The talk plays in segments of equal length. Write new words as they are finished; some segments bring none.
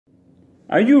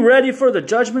Are you ready for the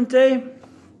judgment day?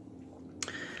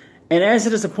 And as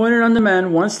it is appointed unto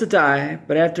men once to die,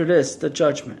 but after this the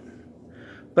judgment.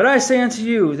 But I say unto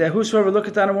you, that whosoever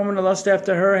looketh on a woman to lust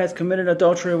after her hath committed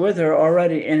adultery with her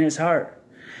already in his heart.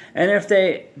 And if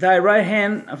thy right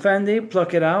hand offend thee,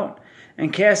 pluck it out,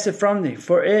 and cast it from thee.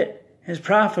 For it is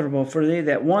profitable for thee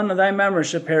that one of thy members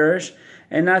should perish,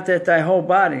 and not that thy whole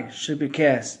body should be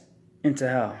cast into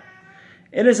hell.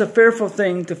 It is a fearful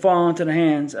thing to fall into the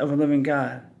hands of a living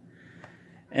God.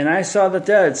 And I saw the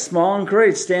dead, small and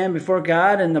great, stand before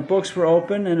God, and the books were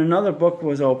opened, and another book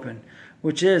was opened,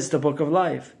 which is the book of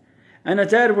life. And the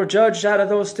dead were judged out of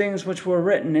those things which were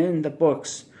written in the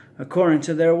books, according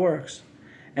to their works.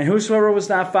 And whosoever was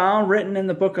not found written in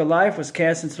the book of life was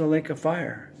cast into the lake of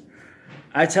fire.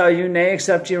 I tell you, nay,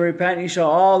 except ye repent, ye shall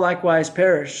all likewise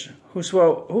perish.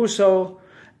 Whosoever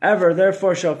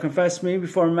therefore shall confess me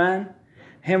before men,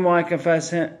 him will I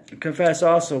confess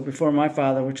also before my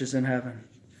Father which is in heaven.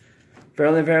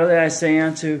 Verily, verily, I say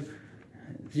unto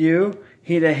you,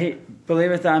 he that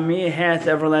believeth on me hath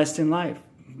everlasting life.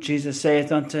 Jesus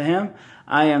saith unto him,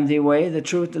 I am the way, the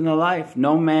truth, and the life.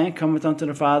 No man cometh unto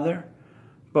the Father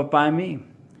but by me.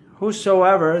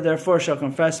 Whosoever therefore shall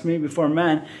confess me before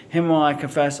men, him will I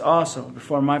confess also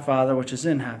before my Father which is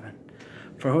in heaven.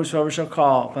 For whosoever shall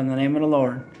call upon the name of the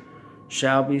Lord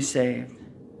shall be saved.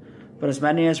 But as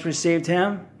many as received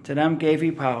him, to them gave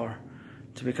he power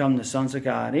to become the sons of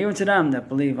God, even to them that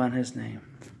believe on his name.